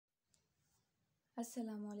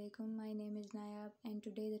Assalamu alaikum. My name is Nayab, and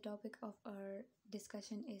today the topic of our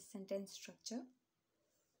discussion is sentence structure.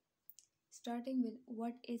 Starting with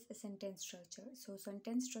what is a sentence structure. So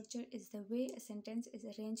sentence structure is the way a sentence is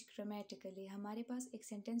arranged grammatically. हमारे पास एक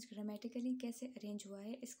sentence grammatically कैसे arrange हुआ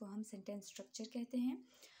है इसको हम sentence structure कहते हैं.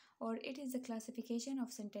 और it is the classification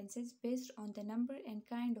of sentences based on the number and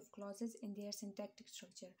kind of clauses in their syntactic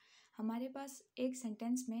structure. हमारे पास एक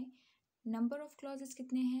sentence में number of clauses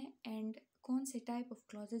कितने हैं and कौन से type of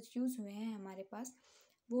clauses यूज़ हुए हैं हमारे पास,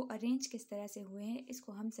 वो arrange किस तरह से हुए हैं,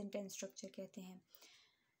 इसको हम sentence structure कहते हैं.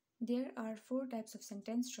 There are 4 types of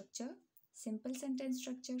sentence structure: simple sentence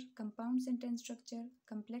structure, compound sentence structure,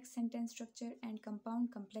 complex sentence structure, and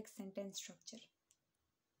compound complex sentence structure.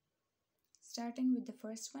 Starting with the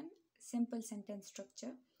first one, simple sentence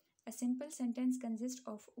structure. A simple sentence consists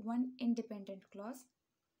of one independent clause.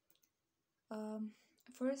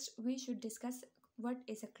 First, we should discuss what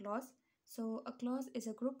is a clause. So, a clause is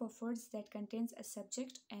a group of words that contains a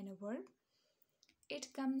subject and a verb. It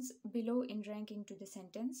comes below in ranking to the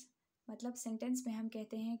sentence. मतलब sentence में हम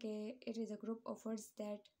कहते हैं कि it is a group of words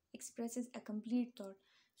that expresses a complete thought.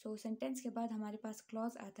 So sentence के बाद हमारे पास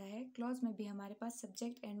clause आता है. Clause में भी हमारे पास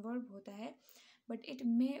subject and verb होता है, but it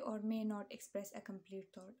may or may not express a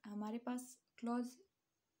complete thought. हमारे पास clause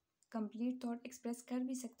complete thought express कर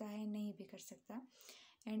भी सकता है, नहीं भी कर सकता.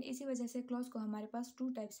 And इसी वजह से clause को हमारे पास 2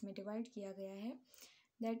 types में divide किया गया है.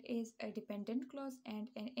 That is a dependent clause and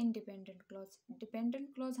an independent clause.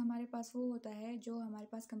 Dependent clause हमारे पास वो होता है जो हमारे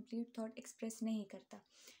पास complete thought express नहीं करता,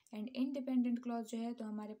 and independent clause जो है तो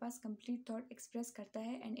हमारे पास complete thought express करता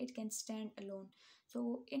है and it can stand alone. So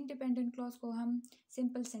independent clause को हम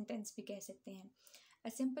simple sentence भी कह सकते हैं.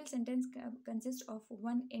 A simple sentence consists of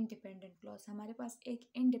one independent clause. हमारे पास एक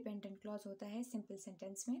independent clause होता है simple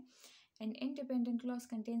sentence में. An independent clause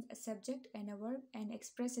contains a subject and a verb and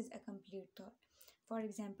expresses a complete thought. For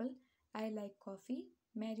example, I like coffee,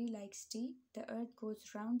 Mary likes tea, the earth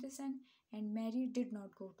goes round the sun, and Mary did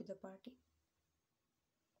not go to the party.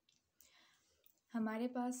 हमारे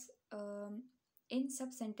पास इन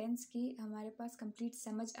सब sentence की हमारे पास complete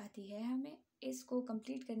समझ आती है. हमें इसको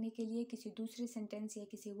complete करने के लिए किसी दूसरे सेंटेंस या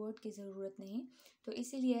किसी वर्ड की ज़रूरत नहीं, तो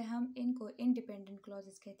इसीलिए हम इनको इंडिपेंडेंट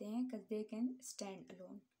क्लॉजेस कहते हैं because they can stand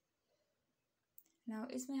alone. Now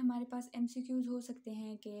इसमें हमारे पास MCQs हो सकते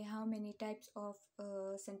हैं कि how many types of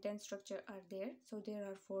sentence structure are there. So there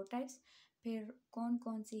are 4 types. फिर कौन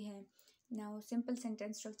कौन सी हैं? Now simple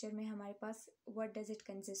sentence structure में हमारे पास what does it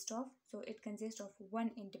consist of? So it consists of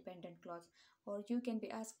one independent clause. Or you can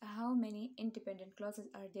be asked how many independent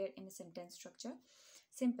clauses are there in a sentence structure.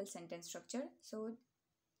 Simple sentence structure. So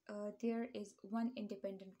there is one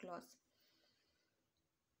independent clause.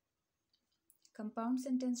 Compound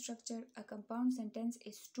sentence structure. A compound sentence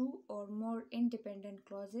is 2 or more independent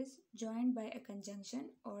clauses joined by a conjunction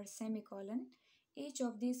or semicolon. Each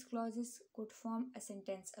of these clauses could form a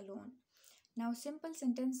sentence alone. Now simple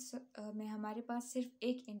sentence में हमारे पास सिर्फ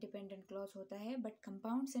एक independent clause होता है, but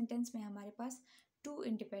compound sentence में हमारे पास 2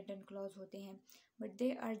 independent clause होते हैं, but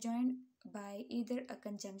they are joined by either a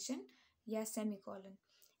conjunction या semicolon.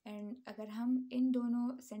 एंड अगर हम इन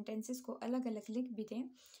दोनों सेंटेंसेस को अलग अलग लिख भी दें,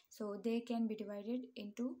 सो they can be divided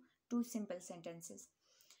into 2 simple sentences.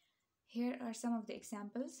 Here are some of the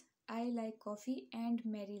examples. I like coffee and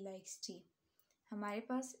Mary likes T. हमारे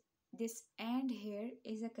पास this and here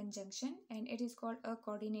is a conjunction and it is called a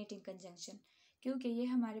coordinating conjunction, क्योंकि ये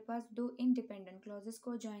हमारे पास 2 independent clauses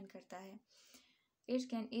को join करता है. It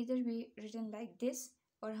can either be written like this,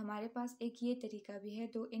 और हमारे पास एक ये तरीका भी है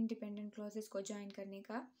 2 इंडिपेंडेंट क्लॉजेस को ज्वाइन करने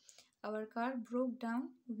का. Our car broke down,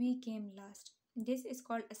 we came last. This is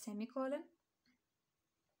called a semicolon.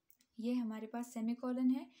 ये हमारे पास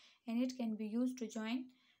सेमीकोलन है and it can be use to join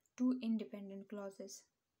 2 independent clauses.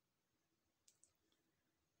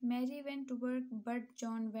 Mary went to work but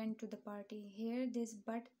John went to the party. Here this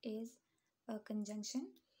but is a conjunction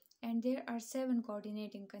and there are 7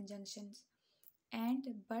 coordinating conjunctions: and,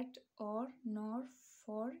 but, or, nor,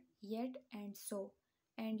 for, yet, and so.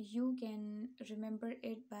 And you can remember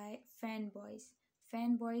it by fanboys.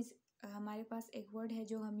 Fanboys हमारे पास एक word है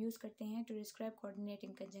जो हम use करते हैं to describe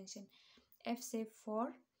coordinating conjunction. F से for,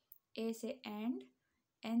 A से and,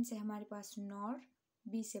 N से हमारे पास nor,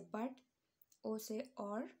 B से but, O से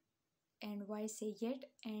or, and Y से yet,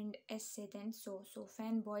 and S से then so. So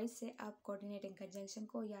fanboys से आप coordinating conjunction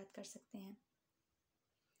को याद कर सकते हैं.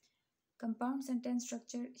 Compound sentence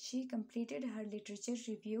structure. She completed her literature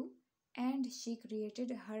review and she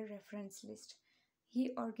created her reference list. He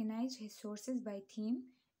organized his sources by theme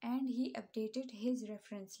and he updated his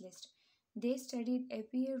reference list. They studied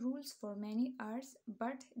APA rules for many hours,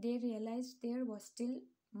 but they realized there was still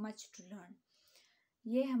much to learn.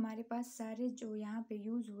 ये हमारे पास सारे जो यहाँ पे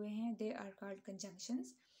use हुए हैं they are called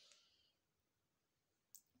conjunctions.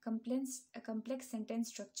 Complex sentence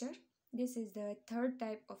structure. This is the third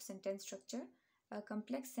type of sentence structure. A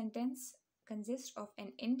complex sentence consists of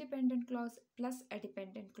an independent clause plus a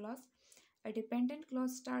dependent clause. A dependent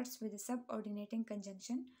clause starts with a subordinating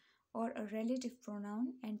conjunction or a relative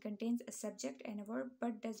pronoun and contains a subject and a verb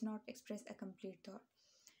but does not express a complete thought.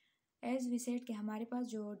 As we said कि हमारे पास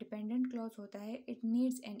जो dependent clause होता है it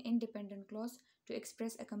needs an independent clause to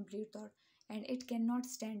express a complete thought and it cannot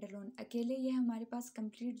stand alone. अकेले ये हमारे पास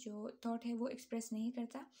complete जो thought है वो express नहीं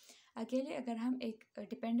करता. अकेले अगर हम एक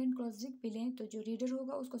dependent clause लिख भी लें तो जो reader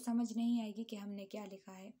होगा उसको समझ नहीं आएगी कि हमने क्या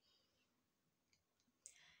लिखा है.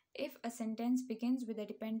 If a sentence begins with a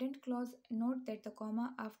dependent clause, note that the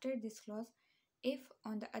comma after this clause. If,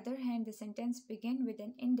 on the other hand, the sentence begins with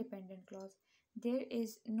an independent clause, there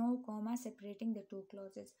is no comma separating the two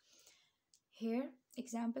clauses. Here,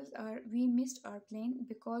 examples are: we missed our plane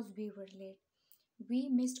because we were late. We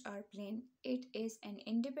missed our plane. It is an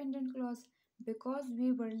independent clause. Because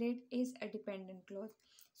we were late is a dependent clause.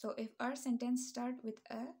 So, if our sentence start with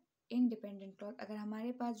a independent clause, अगर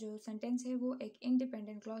हमारे पास जो sentence है वो एक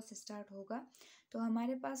independent clause से start होगा तो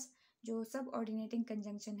हमारे पास जो सब ऑर्डिनेटिंग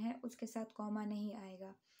कंजंक्शन है उसके साथ कॉमा नहीं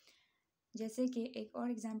आएगा. जैसे कि एक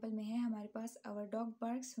और एग्जांपल में है हमारे पास our dog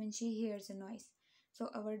barks when she here's a noise. So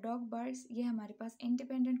our dog barks ये हमारे पास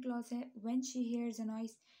इंडिपेंडेंट क्लॉज है. When she here's a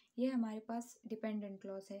noise ये हमारे पास डिपेंडेंट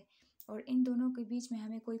क्लॉज है और इन दोनों के बीच में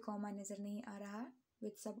हमें कोई कॉमा नज़र नहीं आ रहा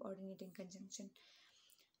विद सब ऑर्डिनेटिंग conjunction.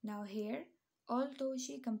 Now here, although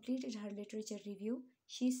she completed her literature review,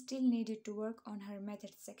 she still needed to work on her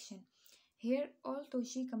methods section. Here, although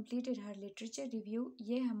she completed her literature review,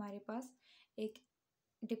 ये हमारे पास एक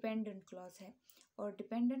डिपेंडेंट क्लॉज है और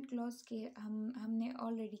डिपेंडेंट क्लॉज के हमने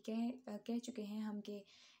ऑलरेडी कह चुके हैं हम कि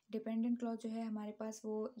डिपेंडेंट क्लॉज जो है हमारे पास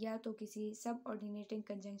वो या तो किसी सब ऑर्डिनेटिंग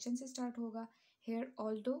कंजंक्शन से स्टार्ट होगा, हेयर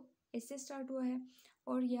ऑल्दो इससे स्टार्ट हुआ है,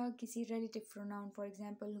 और या किसी relative pronoun for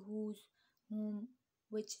example whose, whom,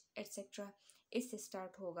 which etcetera इससे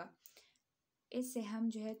स्टार्ट होगा. इससे हम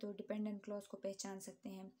जो है तो डिपेंडेंट क्लॉज को पहचान सकते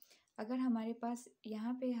हैं. अगर हमारे पास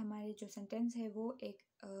यहाँ पे हमारे जो सेंटेंस है वो एक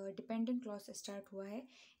डिपेंडेंट क्लॉज से स्टार्ट हुआ है,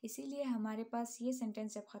 इसीलिए हमारे पास ये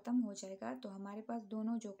सेंटेंस जब ख़त्म हो जाएगा तो हमारे पास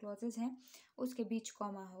दोनों जो क्लॉजेज हैं उसके बीच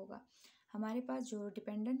कॉमा होगा. हमारे पास जो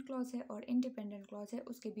डिपेंडेंट क्लॉज है और इंडिपेंडेंट क्लॉज है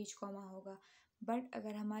उसके बीच कॉमा होगा. बट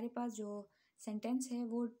अगर हमारे पास जो सेंटेंस है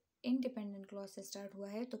वो इंडिपेंडेंट क्लॉज से स्टार्ट हुआ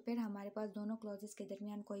है तो फिर हमारे पास दोनों क्लॉजेस के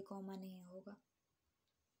दरमियान कोई कॉमा नहीं होगा.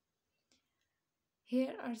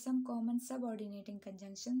 Here are some common subordinating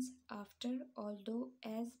conjunctions: after, although,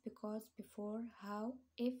 as, because, before, how,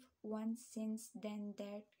 if, once, since, then,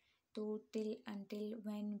 that, though, till, until,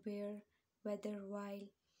 when, where, whether, while.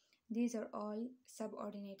 These are all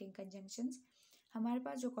subordinating conjunctions. हमारे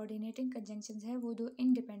पास जो coordinating conjunctions है वो दो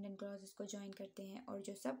independent clauses को join करते हैं और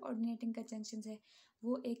जो subordinating conjunctions है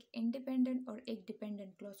वो एक independent और एक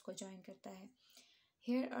dependent clause को join करता है.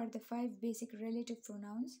 Here are the 5 basic relative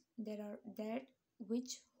pronouns. There are that,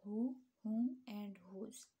 which, who, whom, and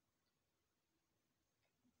whose.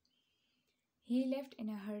 He left in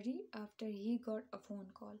a hurry after he got a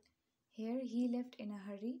phone call. Here, he left in a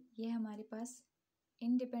hurry ये हमारे पास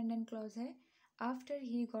independent clause है. After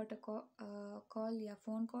he got a call या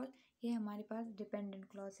phone call ये हमारे पास dependent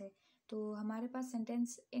clause है. तो हमारे पास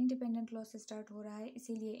sentence independent clause से start हो रहा है,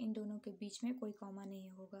 इसीलिए इन दोनों के बीच में कोई कॉमा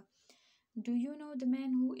नहीं होगा. Do you know the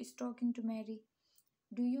man who is talking to Mary?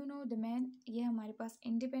 Do you know the man ये हमारे पास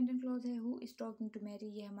independent clause है. Who is talking to Mary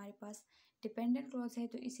ये हमारे पास dependent clause है,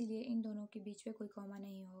 तो इसीलिए इन दोनों के बीच में कोई कॉमा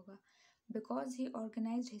नहीं होगा. Because he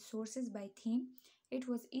organized his sources by theme, it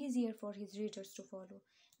was easier for his readers to follow.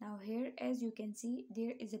 Now here, as you can see,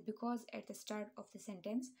 there is a because at the start of the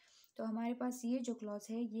sentence. तो हमारे पास ये जो clause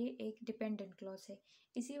है ये एक dependent clause है,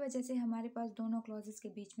 इसी वजह से हमारे पास दोनों clauses के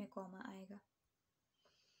बीच में कॉमा आएगा.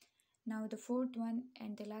 Now the fourth one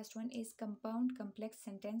and the last one is compound complex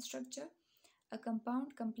sentence structure. A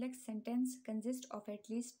compound complex sentence consists of at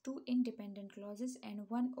least 2 independent clauses and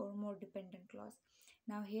 1 or more dependent clause.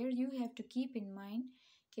 Now here you have to keep in mind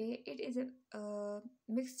that it is a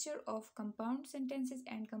mixture of compound sentences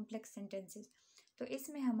and complex sentences. तो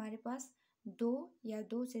इसमें हमारे पास 2 या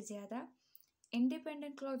 2 से ज़्यादा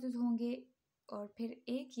independent clauses होंगे और फिर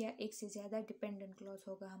एक या एक से ज़्यादा dependent clause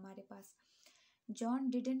होगा हमारे पास. John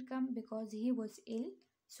didn't come because he was ill,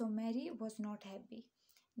 so Mary was not happy.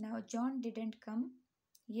 Now John didn't come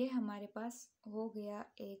ये हमारे पास हो गया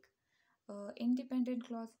एक independent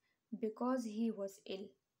clause. Because he was ill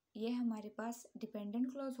ये हमारे पास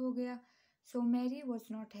dependent clause हो गया. So Mary was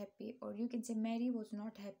not happy, or you can say Mary was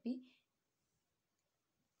not happy.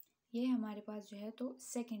 ये हमारे पास जो है तो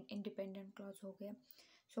सेकंड इंडिपेंडेंट क्लॉज हो गया।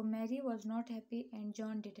 सो Mary was not happy and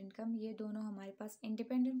John didn't come, ये दोनों हमारे पास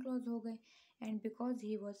इंडिपेंडेंट क्लॉज हो गए। And because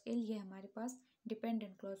he was ill, ये हमारे पास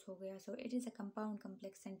डिपेंडेंट क्लॉज हो गया। So it is a compound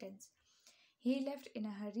complex sentence. He left in a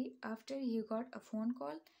hurry after he got a phone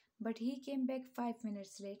call, but he came back 5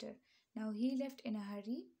 minutes later. Now he left in a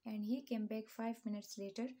hurry and he came back 5 minutes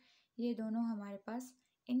later. ये दोनों हमारे पास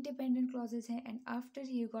independent clauses हैं and after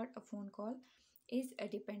he got a phone call is a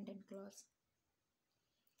dependent clause.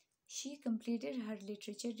 She completed her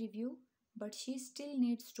literature review, but she still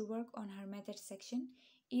needs to work on her methods section,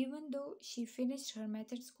 even though she finished her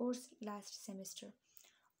methods course last semester.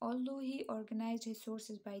 Although he organized his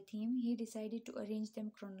sources by theme, he decided to arrange them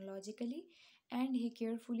chronologically and he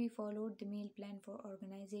carefully followed the meal plan for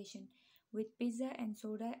organization. With pizza and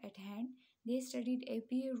soda at hand, they studied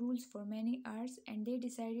APA rules for many hours and they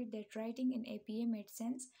decided that writing in APA made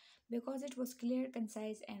sense because it was clear,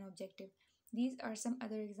 concise, and objective. These are some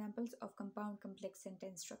other examples of compound complex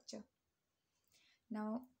sentence structure.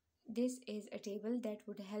 Now, this is a table that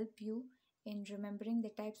would help you in remembering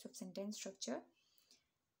the types of sentence structure.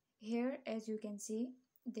 Here, as you can see,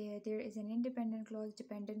 there is an independent clause,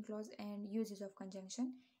 dependent clause, and uses of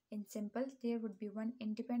conjunction. In simple, there would be one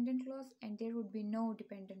independent clause and there would be no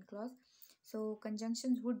dependent clause. So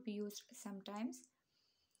conjunctions would be used sometimes.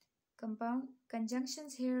 Compound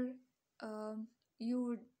conjunctions here, you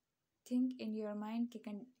would think in your mind कि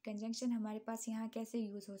conjunction हमारे पास यहाँ कैसे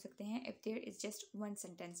use हो सकते हैं if there is just one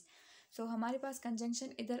sentence. सो हमारे पास conjunction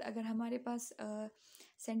इधर अगर हमारे पास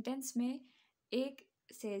सेंटेंस में एक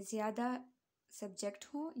से ज़्यादा सब्जेक्ट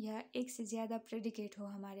हो या एक से ज़्यादा प्रेडिकेट हो,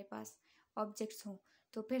 हमारे पास ऑब्जेक्ट्स हों,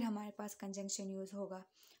 तो फिर हमारे पास कंजंक्शन यूज़ होगा।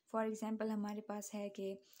 फॉर एग्ज़ाम्पल हमारे पास है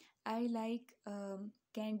कि I like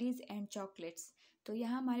candies and chocolates, तो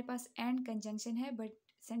यहाँ हमारे पास एंड कंजंक्शन है बट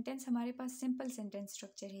सेंटेंस हमारे पास सिंपल सेंटेंस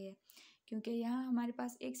स्ट्रक्चर ही है, क्योंकि यहाँ हमारे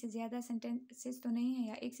पास एक से ज़्यादा सेंटेंसेस तो नहीं है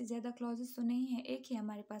या एक से ज़्यादा क्लॉजेस तो नहीं है, एक ही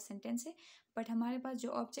हमारे पास सेंटेंस है बट हमारे पास जो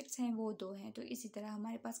ऑब्जेक्ट्स हैं वो दो हैं। तो इसी तरह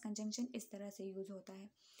हमारे पास कंजंक्शन इस तरह से यूज़ होता है।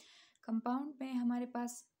 कंपाउंड में हमारे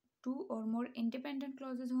पास 2 और मोर इंडिपेंडेंट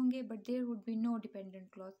क्लॉजेज होंगे but there would be no dependent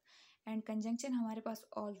clause and conjunction हमारे पास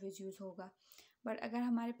ऑलवेज यूज़ होगा। बट अगर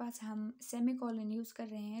हमारे पास हम सेमी कॉलन यूज़ कर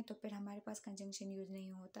रहे हैं तो फिर हमारे पास कंजंक्शन यूज़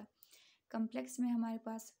नहीं होता। कम्प्लेक्स में हमारे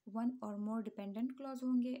पास 1 और मोर डिपेंडेंट क्लॉज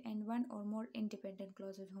होंगे एंड 1 और मोर इंडिपेंडेंट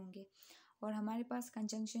क्लॉजेज होंगे और हमारे पास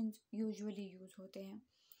कंजंक्शन यूजुअली यूज़ होते हैं।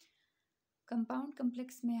 कंपाउंड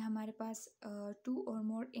कम्प्लेक्स में हमारे पास 2 और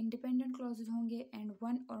मोर इंडिपेंडेंट क्लॉजेज होंगे एंड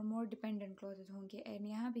 1 और मोर डिपेंडेंट क्लॉजेज होंगे एंड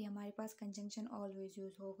यहाँ भी हमारे पास कंजंक्शन ऑलवेज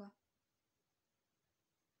यूज़ होगा।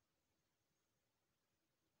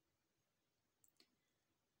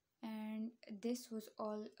 And this was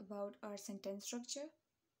all about our sentence structure.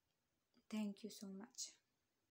 Thank you so much.